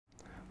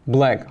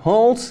Black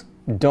holes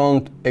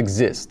don't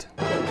exist.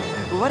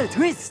 What a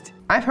twist!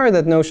 I've heard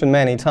that notion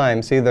many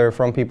times, either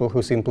from people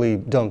who simply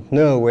don't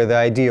know where the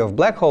idea of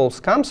black holes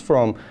comes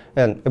from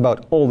and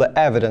about all the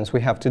evidence we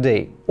have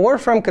today, or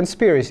from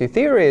conspiracy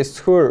theorists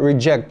who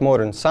reject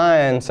modern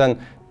science and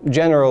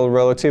general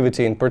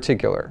relativity in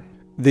particular.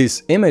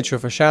 This image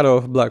of a shadow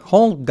of a black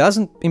hole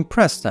doesn't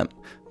impress them.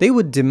 They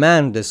would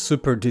demand a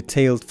super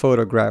detailed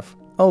photograph,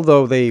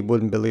 although they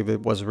wouldn't believe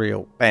it was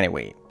real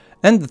anyway.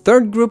 And the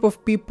third group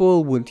of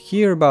people would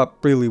hear about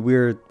really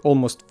weird,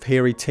 almost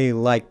fairy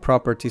tale-like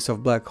properties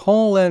of black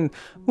hole and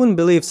wouldn't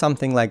believe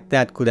something like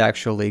that could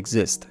actually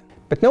exist.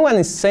 But no one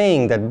is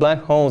saying that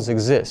black holes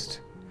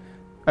exist.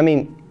 I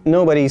mean,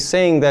 nobody is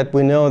saying that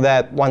we know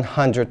that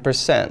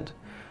 100%.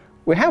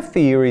 We have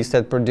theories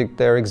that predict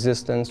their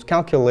existence,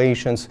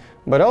 calculations,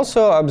 but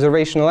also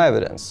observational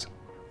evidence.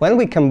 When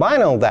we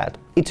combine all that,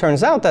 it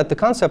turns out that the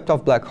concept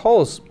of black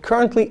holes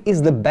currently is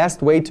the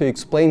best way to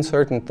explain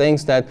certain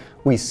things that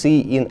we see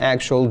in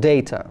actual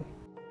data.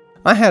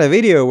 I had a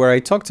video where I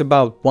talked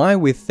about why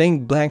we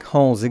think black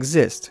holes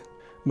exist.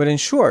 But in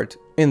short,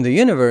 in the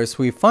universe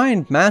we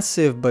find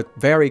massive but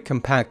very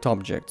compact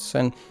objects,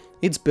 and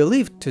it's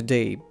believed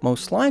today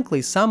most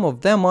likely some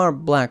of them are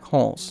black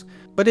holes.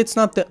 But it's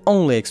not the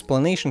only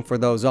explanation for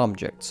those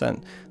objects,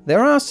 and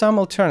there are some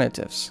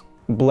alternatives.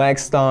 Black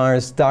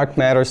stars, dark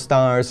matter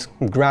stars,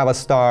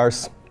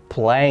 Gravastars,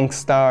 Planck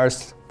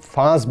stars,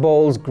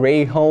 Fuzzballs,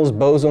 gray holes,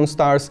 Boson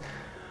stars,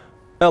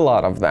 a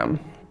lot of them.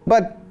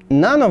 But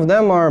none of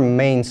them are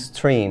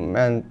mainstream,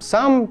 and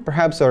some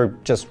perhaps are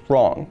just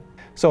wrong.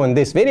 So in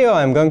this video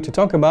I'm going to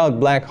talk about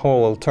black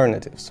hole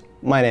alternatives.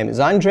 My name is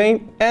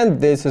Andrei,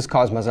 and this is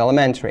Cosmos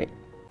Elementary.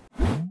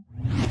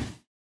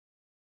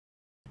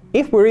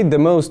 If we read the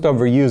most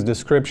overused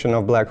description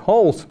of black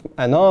holes,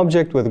 an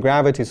object with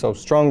gravity so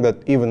strong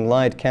that even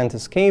light can't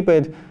escape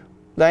it,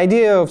 the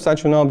idea of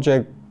such an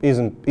object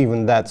isn't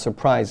even that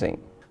surprising.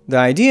 The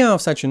idea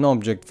of such an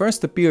object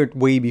first appeared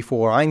way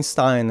before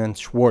Einstein and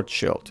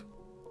Schwarzschild.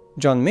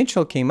 John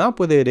Michell came up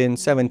with it in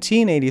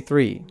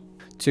 1783.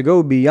 To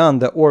go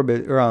beyond the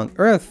orbit around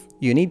Earth,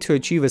 you need to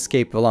achieve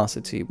escape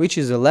velocity, which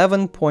is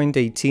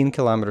 11.18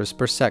 kilometers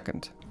per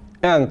second.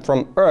 And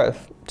from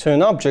Earth to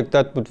an object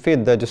that would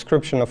fit the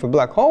description of a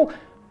black hole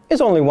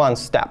is only one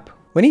step.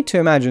 We need to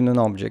imagine an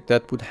object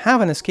that would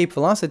have an escape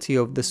velocity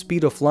of the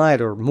speed of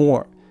light or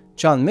more.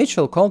 John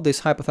Michell called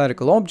this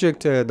hypothetical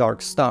object a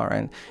dark star,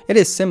 and it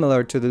is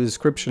similar to the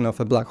description of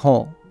a black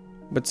hole.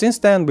 But since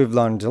then we've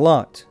learned a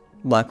lot.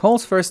 Black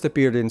holes first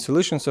appeared in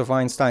solutions of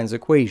Einstein's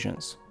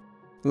equations.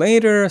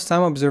 Later,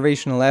 some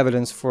observational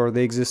evidence for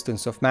the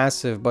existence of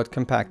massive but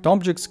compact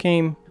objects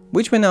came,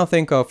 which we now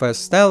think of as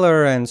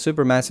stellar and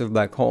supermassive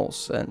black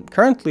holes, and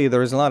currently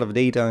there is a lot of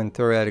data and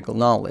theoretical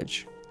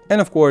knowledge. And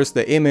of course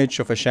the image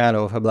of a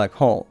shadow of a black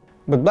hole.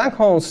 But black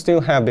holes still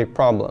have big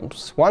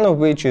problems, one of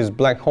which is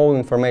black hole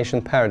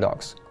information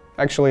paradox.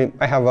 Actually,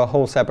 I have a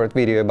whole separate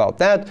video about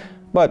that,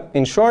 but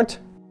in short,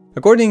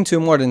 according to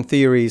modern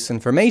theories,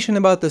 information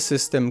about the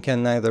system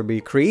can neither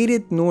be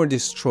created nor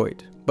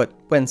destroyed. But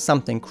when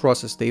something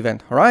crosses the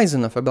event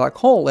horizon of a black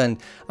hole and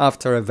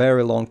after a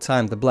very long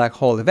time the black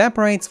hole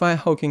evaporates via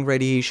Hawking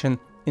radiation,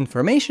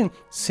 information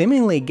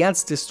seemingly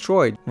gets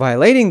destroyed,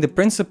 violating the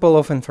principle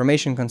of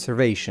information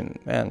conservation,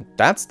 and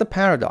that's the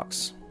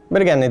paradox.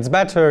 But again, it's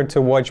better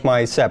to watch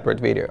my separate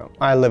video.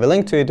 I'll leave a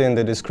link to it in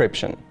the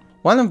description.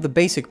 One of the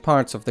basic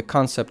parts of the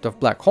concept of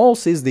black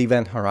holes is the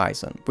event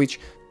horizon, which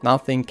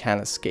nothing can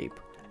escape.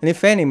 And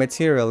if any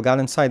material got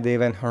inside the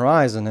event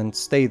horizon and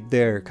stayed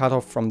there, cut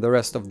off from the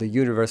rest of the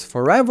universe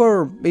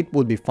forever, it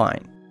would be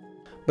fine.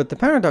 But the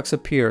paradox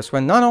appears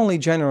when not only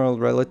general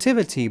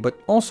relativity, but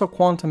also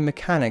quantum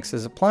mechanics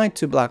is applied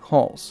to black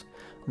holes.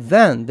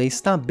 Then they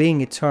stop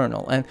being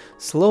eternal and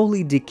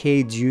slowly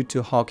decay due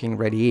to Hawking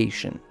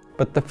radiation.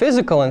 But the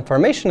physical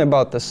information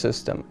about the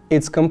system,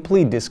 its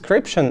complete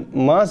description,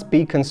 must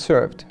be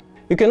conserved.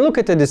 You can look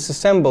at a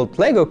disassembled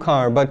Lego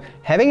car, but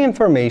having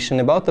information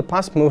about the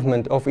past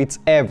movement of its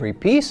every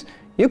piece,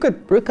 you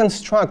could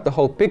reconstruct the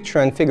whole picture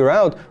and figure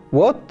out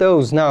what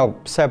those now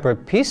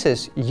separate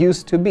pieces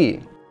used to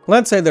be.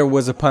 Let's say there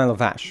was a pile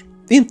of ash.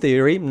 In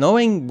theory,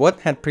 knowing what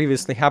had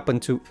previously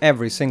happened to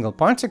every single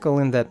particle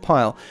in that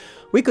pile,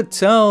 we could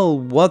tell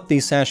what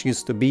this ash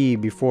used to be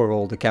before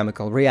all the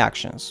chemical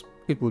reactions.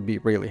 It would be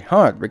really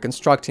hard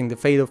reconstructing the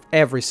fate of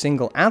every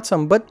single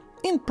atom, but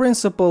in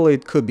principle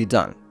it could be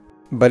done.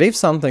 But if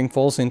something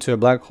falls into a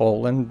black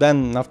hole and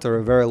then after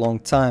a very long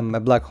time a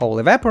black hole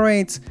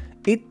evaporates,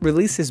 it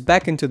releases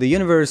back into the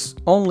universe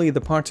only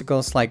the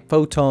particles like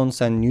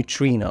photons and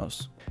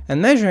neutrinos.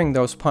 And measuring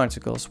those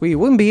particles, we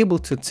wouldn't be able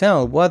to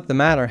tell what the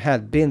matter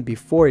had been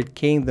before it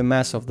came the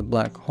mass of the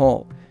black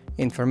hole.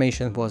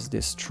 Information was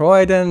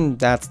destroyed, and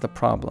that's the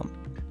problem.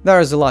 There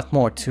is a lot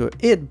more to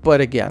it,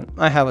 but again,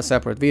 I have a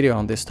separate video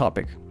on this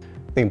topic.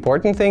 The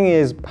important thing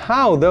is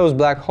how those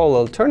black hole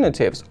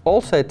alternatives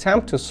also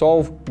attempt to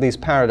solve this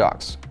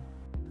paradox.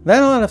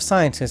 Then a lot of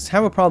scientists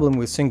have a problem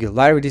with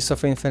singularities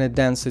of infinite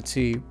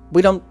density.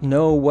 We don't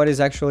know what is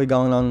actually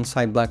going on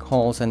inside black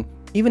holes, and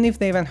even if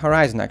the event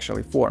horizon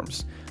actually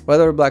forms,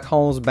 whether black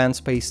holes bend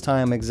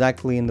space-time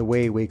exactly in the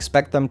way we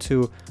expect them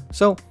to,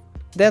 so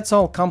that's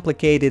all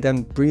complicated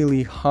and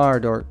really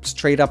hard or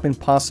straight up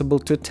impossible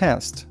to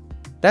test.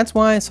 That's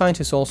why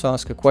scientists also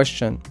ask a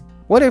question: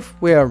 what if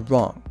we are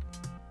wrong?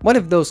 What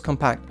if those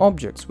compact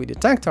objects we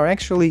detect are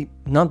actually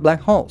not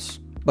black holes,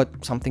 but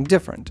something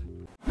different?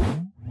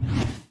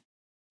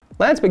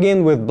 Let's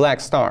begin with black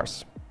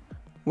stars.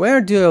 Where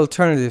do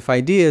alternative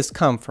ideas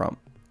come from?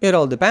 It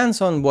all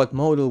depends on what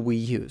model we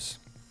use.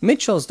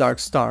 Mitchell's dark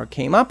star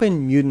came up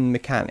in Newton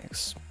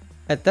mechanics.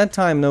 At that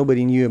time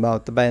nobody knew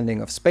about the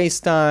bending of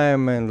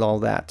space-time and all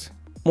that.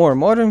 More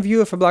modern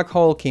view of a black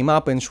hole came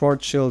up in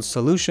Schwarzschild's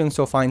solutions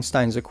of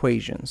Einstein's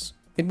equations.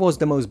 It was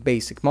the most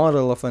basic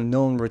model of a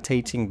known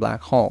rotating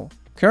black hole.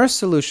 Kerr's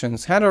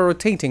solutions had a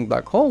rotating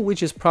black hole,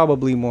 which is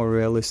probably more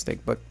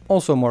realistic, but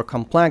also more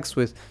complex,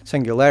 with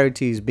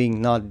singularities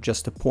being not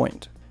just a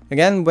point.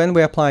 Again, when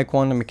we apply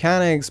quantum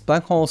mechanics,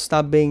 black holes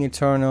stop being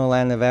eternal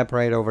and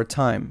evaporate over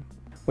time.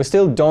 We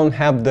still don't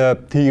have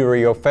the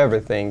theory of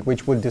everything,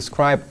 which would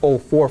describe all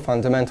four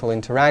fundamental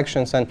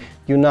interactions and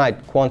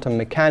unite quantum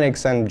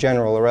mechanics and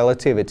general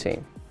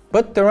relativity.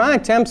 But there are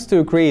attempts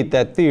to create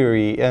that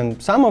theory, and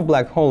some of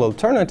black hole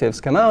alternatives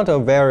come out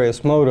of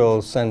various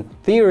models and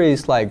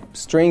theories like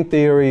string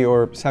theory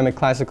or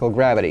semiclassical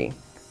gravity.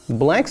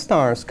 Black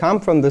stars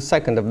come from the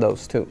second of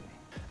those two.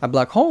 A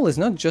black hole is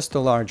not just a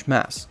large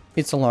mass,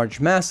 it's a large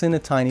mass in a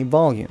tiny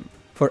volume.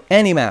 For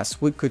any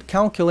mass, we could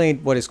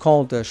calculate what is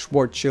called a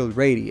Schwarzschild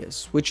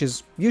radius, which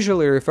is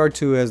usually referred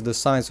to as the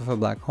size of a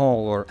black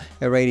hole or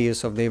a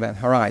radius of the event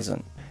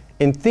horizon.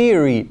 In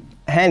theory,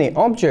 any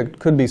object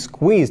could be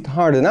squeezed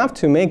hard enough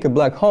to make a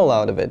black hole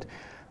out of it,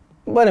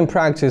 but in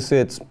practice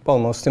it's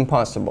almost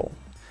impossible.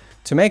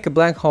 To make a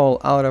black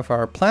hole out of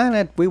our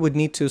planet, we would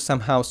need to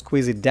somehow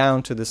squeeze it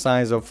down to the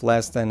size of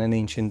less than an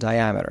inch in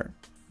diameter.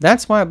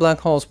 That's why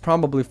black holes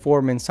probably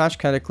form in such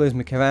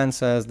cataclysmic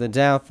events as the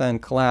death and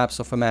collapse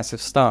of a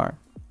massive star,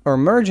 or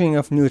merging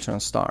of neutron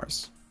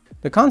stars.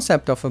 The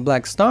concept of a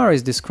black star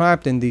is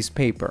described in this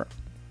paper.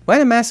 When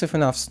a massive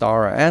enough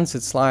star ends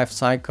its life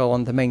cycle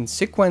on the main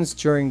sequence,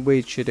 during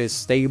which it is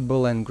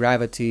stable and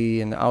gravity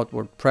and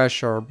outward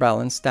pressure are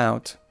balanced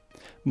out.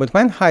 But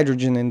when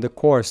hydrogen in the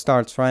core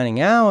starts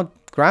running out,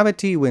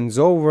 gravity wins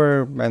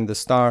over and the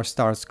star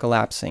starts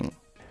collapsing.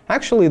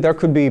 Actually, there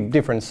could be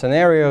different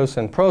scenarios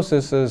and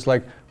processes,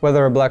 like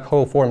whether a black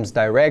hole forms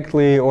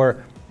directly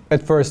or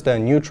at first a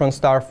neutron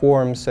star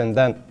forms and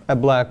then a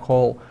black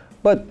hole,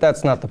 but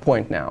that's not the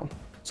point now.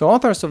 So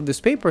authors of this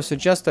paper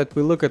suggest that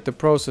we look at the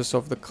process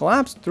of the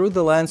collapse through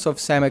the lens of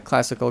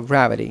semiclassical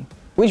gravity,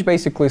 which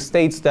basically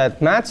states that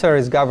matter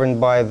is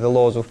governed by the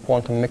laws of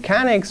quantum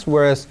mechanics,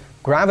 whereas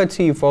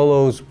gravity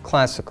follows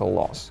classical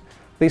laws.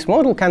 This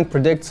model can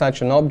predict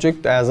such an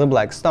object as a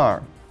black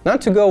star.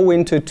 Not to go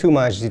into too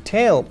much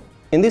detail,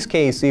 in this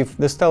case, if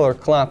the stellar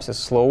collapse is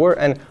slower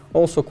and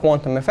also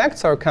quantum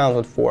effects are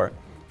accounted for,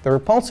 the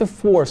repulsive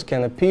force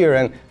can appear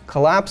and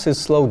collapse is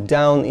slowed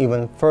down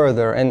even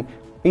further, and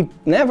it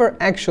never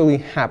actually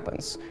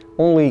happens,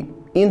 only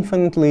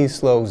infinitely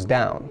slows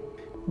down.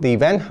 The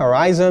event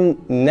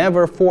horizon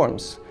never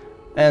forms,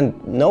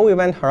 and no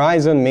event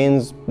horizon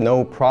means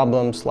no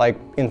problems like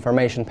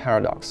information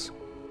paradox.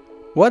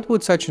 What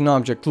would such an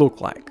object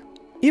look like?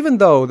 Even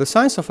though the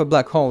size of a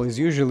black hole is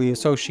usually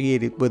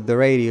associated with the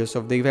radius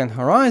of the event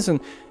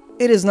horizon,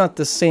 it is not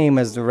the same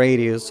as the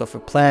radius of a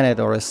planet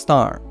or a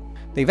star.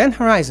 The event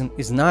horizon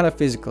is not a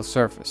physical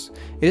surface,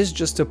 it is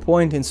just a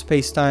point in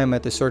space-time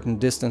at a certain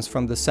distance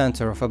from the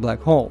center of a black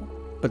hole.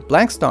 But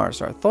black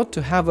stars are thought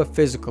to have a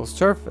physical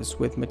surface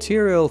with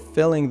material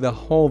filling the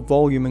whole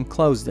volume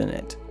enclosed in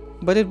it.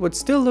 But it would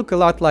still look a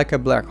lot like a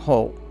black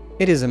hole.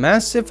 It is a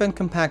massive and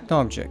compact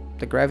object.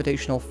 The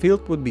gravitational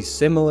field would be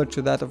similar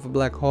to that of a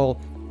black hole,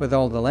 with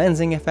all the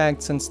lensing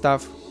effects and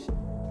stuff.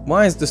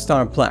 Why is the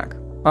star black?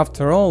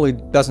 After all,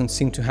 it doesn't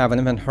seem to have an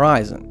event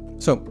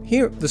horizon. So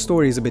here the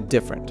story is a bit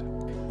different.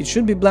 It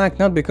should be black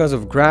not because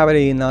of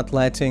gravity not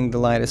letting the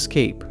light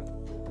escape.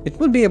 It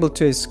would be able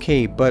to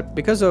escape, but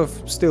because of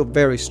still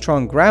very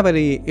strong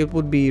gravity, it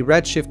would be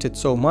redshifted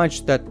so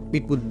much that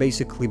it would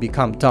basically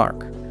become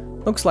dark.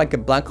 Looks like a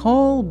black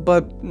hole,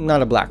 but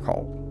not a black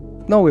hole.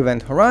 No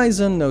event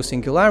horizon, no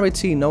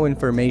singularity, no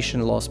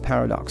information loss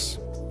paradox.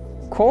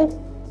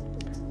 Cool?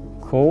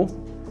 Cool.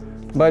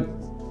 But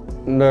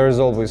there's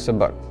always a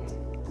but.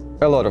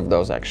 A lot of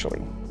those,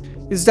 actually.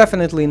 It's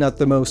definitely not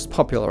the most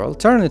popular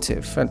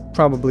alternative, and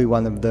probably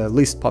one of the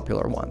least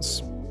popular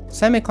ones.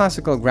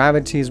 Semiclassical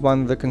gravity is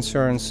one of the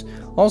concerns.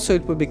 Also,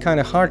 it would be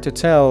kinda hard to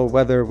tell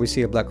whether we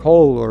see a black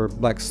hole or a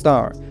black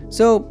star,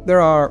 so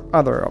there are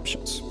other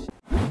options.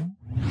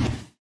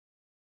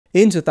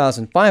 In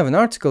 2005, an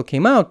article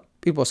came out.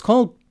 It was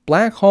called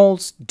 "Black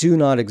Holes Do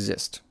Not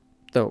Exist,"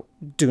 though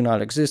 "do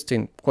not exist"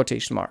 in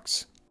quotation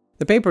marks.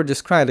 The paper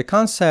described a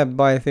concept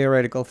by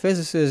theoretical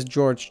physicist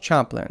George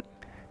Chaplin.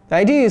 The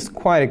idea is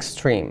quite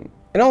extreme.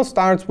 It all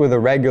starts with a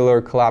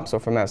regular collapse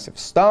of a massive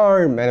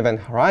star, an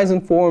event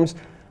horizon forms,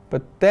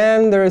 but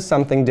then there is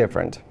something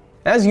different.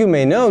 As you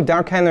may know,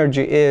 dark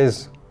energy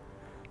is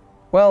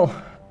Well,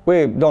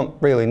 we don't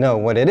really know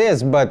what it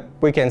is, but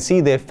we can see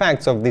the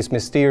effects of this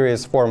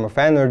mysterious form of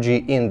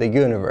energy in the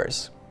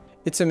universe.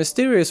 It's a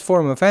mysterious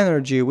form of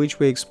energy which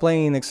we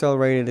explain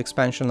accelerated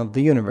expansion of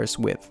the universe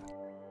with.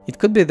 It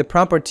could be the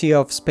property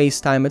of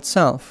space-time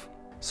itself.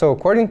 So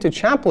according to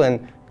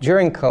Chaplin,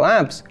 during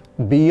collapse,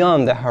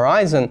 beyond the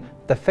horizon,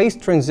 the phase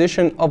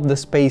transition of the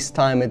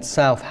space-time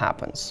itself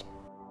happens.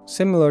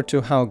 Similar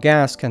to how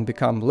gas can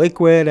become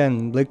liquid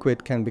and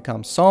liquid can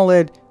become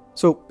solid,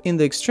 so in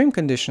the extreme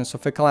conditions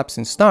of a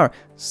collapsing star,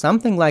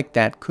 something like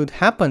that could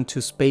happen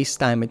to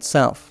space-time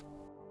itself.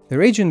 The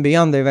region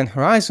beyond the event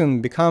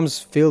horizon becomes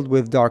filled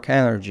with dark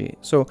energy,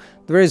 so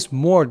there is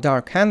more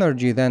dark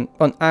energy than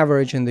on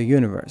average in the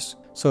universe.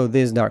 So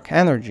this dark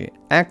energy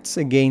acts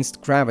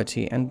against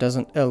gravity and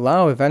doesn't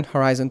allow event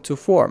horizon to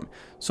form,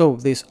 so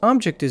this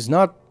object is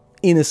not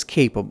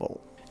inescapable.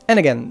 And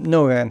again,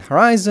 no event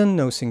horizon,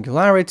 no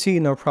singularity,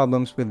 no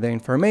problems with the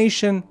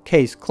information,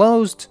 case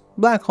closed,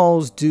 black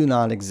holes do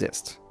not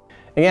exist.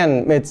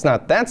 Again, it's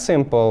not that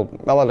simple,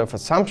 a lot of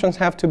assumptions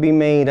have to be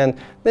made, and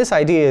this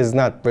idea is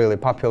not really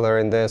popular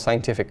in the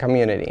scientific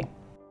community.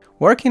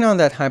 Working on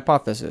that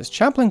hypothesis,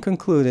 Chaplin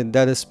concluded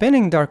that a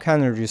spinning dark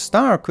energy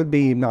star could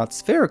be not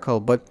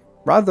spherical, but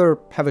rather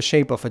have a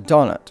shape of a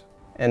donut.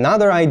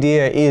 Another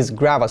idea is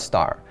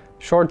Gravastar,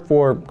 short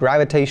for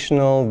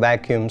gravitational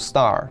vacuum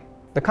star.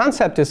 The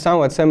concept is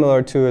somewhat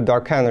similar to a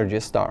dark energy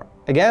star.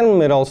 Again,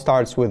 it all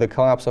starts with the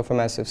collapse of a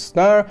massive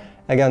star.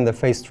 Again, the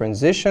phase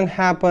transition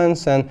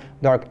happens and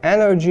dark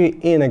energy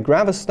in a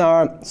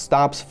gravastar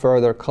stops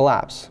further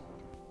collapse.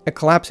 A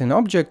collapsing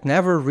object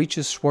never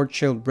reaches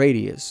Schwarzschild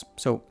radius,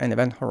 so an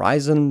event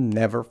horizon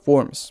never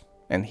forms.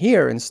 And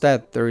here,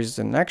 instead, there is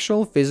an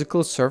actual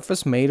physical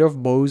surface made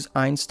of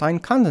Bose-Einstein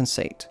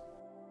condensate.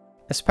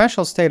 A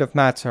special state of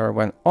matter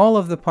when all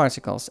of the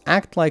particles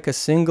act like a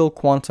single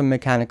quantum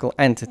mechanical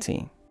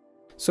entity.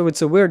 So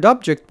it's a weird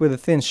object with a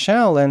thin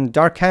shell and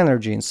dark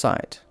energy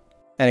inside.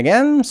 And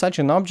again, such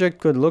an object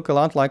could look a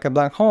lot like a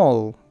black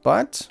hole,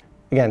 but...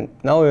 Again,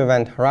 no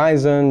event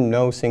horizon,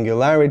 no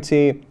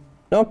singularity,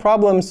 no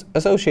problems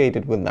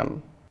associated with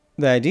them.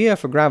 The idea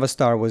for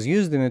Gravastar was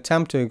used in an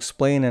attempt to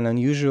explain an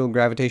unusual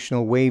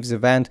gravitational waves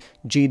event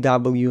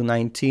GW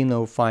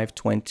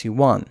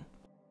 190521,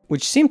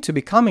 which seemed to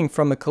be coming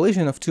from a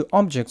collision of two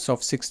objects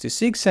of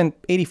 66 and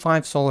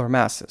 85 solar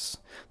masses.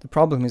 The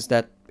problem is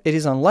that it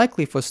is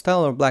unlikely for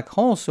stellar black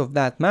holes of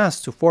that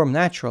mass to form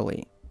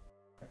naturally.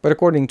 But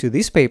according to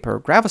this paper,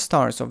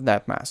 gravastars of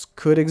that mass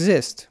could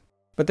exist.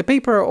 But the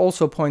paper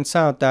also points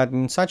out that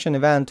in such an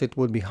event it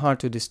would be hard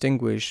to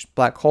distinguish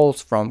black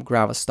holes from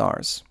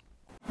gravastars.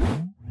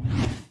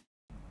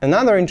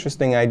 Another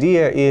interesting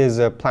idea is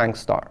a Planck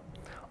star.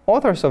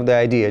 Authors of the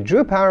idea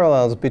drew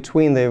parallels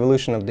between the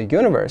evolution of the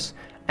universe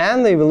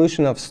and the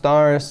evolution of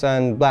stars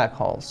and black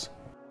holes.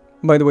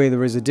 By the way,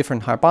 there is a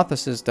different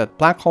hypothesis that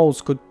black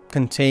holes could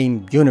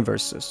contain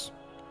universes.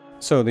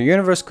 So the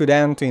universe could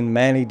end in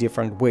many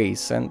different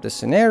ways, and the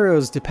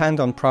scenarios depend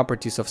on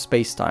properties of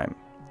space-time.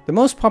 The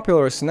most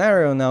popular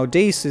scenario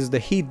nowadays is the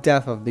heat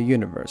death of the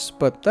universe,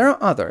 but there are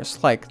others,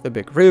 like the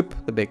Big Rip,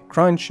 the Big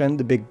Crunch, and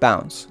the Big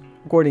Bounce.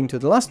 According to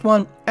the last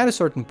one, at a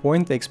certain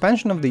point the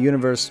expansion of the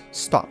universe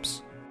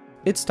stops.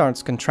 It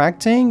starts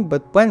contracting,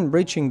 but when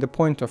reaching the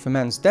point of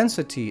immense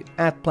density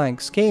at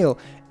Planck scale,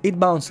 it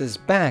bounces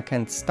back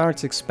and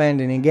starts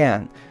expanding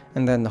again,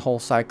 and then the whole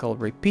cycle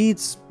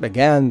repeats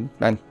again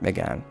and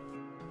again.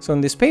 So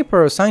in this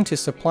paper,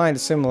 scientists applied a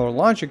similar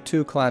logic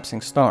to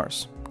collapsing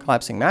stars.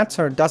 Collapsing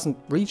matter doesn't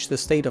reach the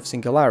state of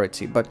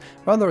singularity, but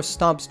rather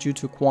stops due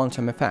to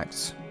quantum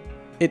effects.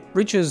 It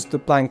reaches the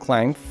Planck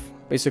length,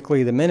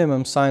 basically the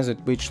minimum size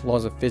at which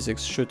laws of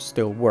physics should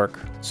still work.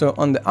 So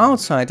on the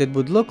outside it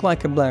would look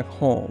like a black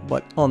hole,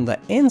 but on the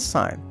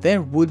inside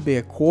there would be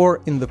a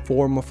core in the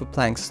form of a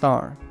Planck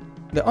star.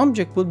 The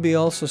object would be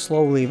also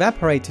slowly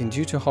evaporating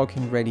due to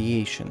Hawking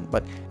radiation,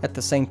 but at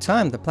the same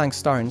time the Planck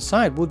star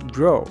inside would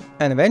grow,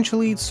 and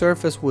eventually its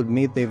surface would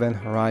meet the event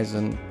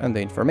horizon and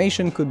the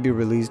information could be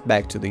released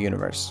back to the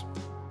universe.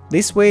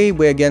 This way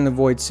we again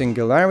avoid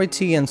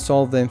singularity and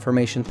solve the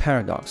information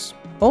paradox.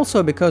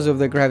 Also, because of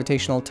the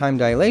gravitational time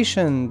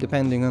dilation,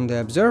 depending on the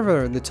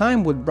observer, the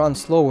time would run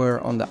slower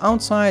on the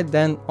outside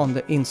than on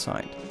the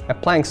inside. A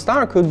Planck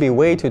star could be a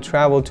way to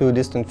travel to a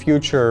distant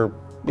future,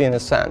 in a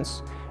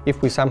sense.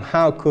 If we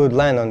somehow could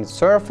land on its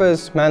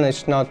surface,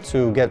 manage not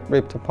to get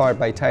ripped apart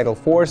by tidal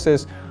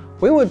forces,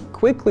 we would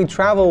quickly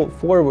travel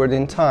forward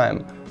in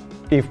time,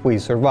 if we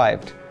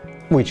survived,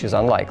 which is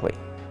unlikely.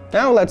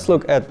 Now let's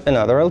look at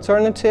another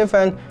alternative,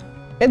 and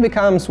it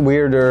becomes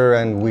weirder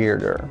and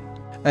weirder.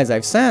 As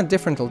I've said,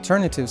 different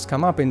alternatives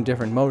come up in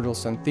different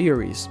models and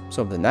theories,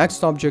 so the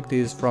next object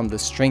is from the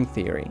string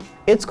theory.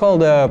 It's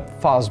called a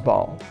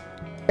fuzzball.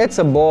 It's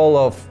a ball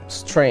of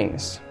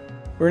strings.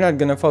 We're not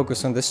gonna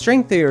focus on the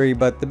string theory,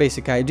 but the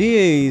basic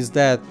idea is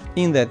that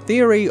in that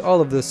theory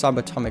all of the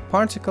subatomic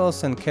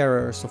particles and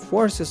carriers of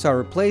forces are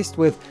replaced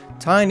with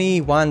tiny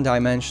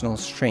one-dimensional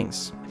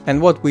strings.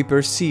 And what we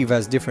perceive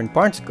as different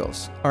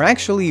particles are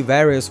actually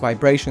various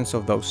vibrations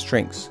of those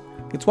strings.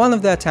 It's one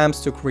of the attempts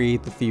to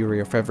create the theory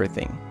of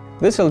everything.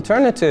 This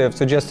alternative,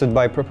 suggested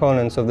by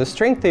proponents of the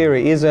string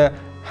theory, is a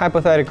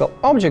hypothetical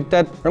object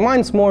that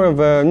reminds more of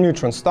a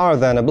neutron star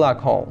than a black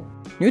hole.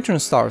 Neutron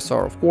stars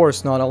are of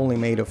course not only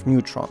made of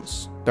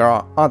neutrons, there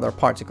are other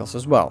particles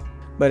as well.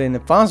 But in a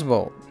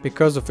fuzzball,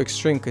 because of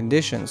extreme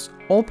conditions,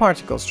 all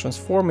particles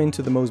transform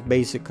into the most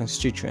basic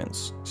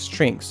constituents,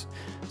 strings.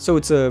 So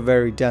it's a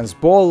very dense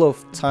ball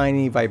of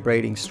tiny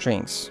vibrating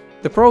strings.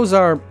 The pros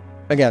are,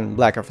 again,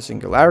 lack of a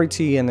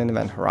singularity and an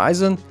event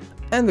horizon,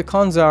 and the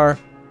cons are,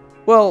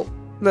 well,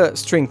 the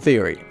string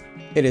theory.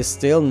 It is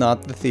still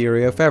not the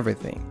theory of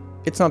everything.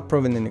 It's not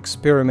proven in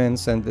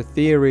experiments, and the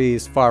theory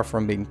is far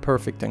from being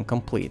perfect and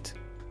complete.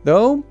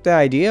 Though, the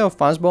idea of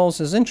fuzzballs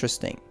is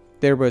interesting.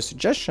 There were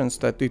suggestions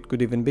that it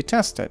could even be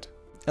tested.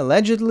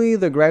 Allegedly,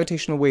 the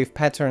gravitational wave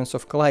patterns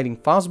of colliding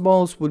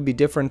fuzzballs would be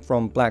different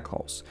from black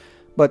holes,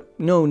 but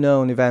no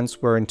known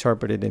events were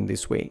interpreted in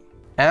this way.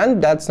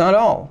 And that's not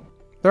all.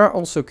 There are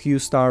also Q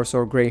stars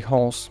or gray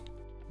holes.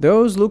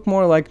 Those look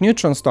more like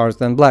neutron stars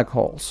than black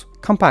holes.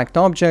 Compact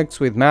objects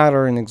with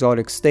matter in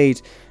exotic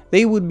state,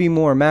 they would be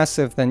more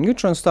massive than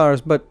neutron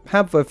stars but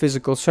have a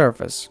physical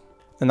surface.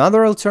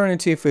 Another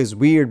alternative is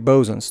weird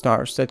boson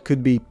stars that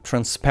could be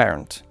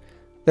transparent.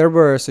 There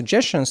were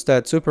suggestions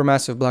that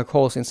supermassive black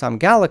holes in some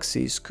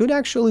galaxies could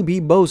actually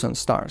be boson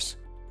stars.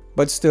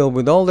 But still,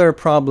 with all their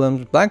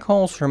problems, black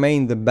holes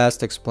remain the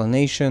best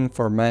explanation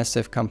for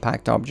massive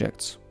compact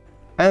objects.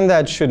 And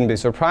that shouldn't be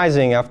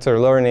surprising after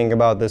learning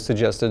about the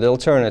suggested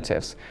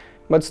alternatives.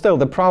 But still,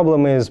 the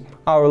problem is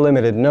our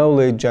limited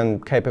knowledge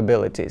and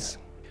capabilities.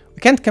 We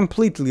can't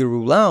completely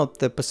rule out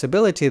the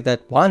possibility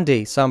that one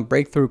day some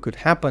breakthrough could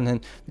happen and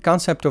the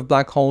concept of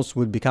black holes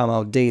would become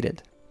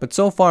outdated. But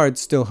so far it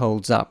still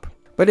holds up.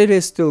 But it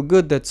is still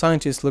good that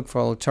scientists look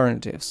for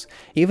alternatives.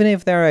 Even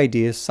if their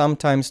ideas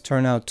sometimes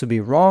turn out to be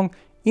wrong,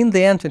 in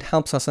the end it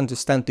helps us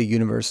understand the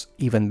universe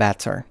even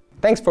better.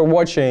 Thanks for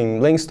watching.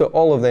 Links to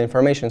all of the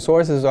information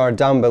sources are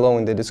down below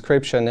in the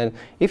description, and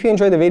if you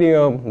enjoyed the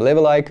video, leave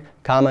a like,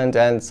 comment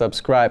and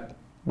subscribe.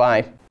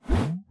 Bye!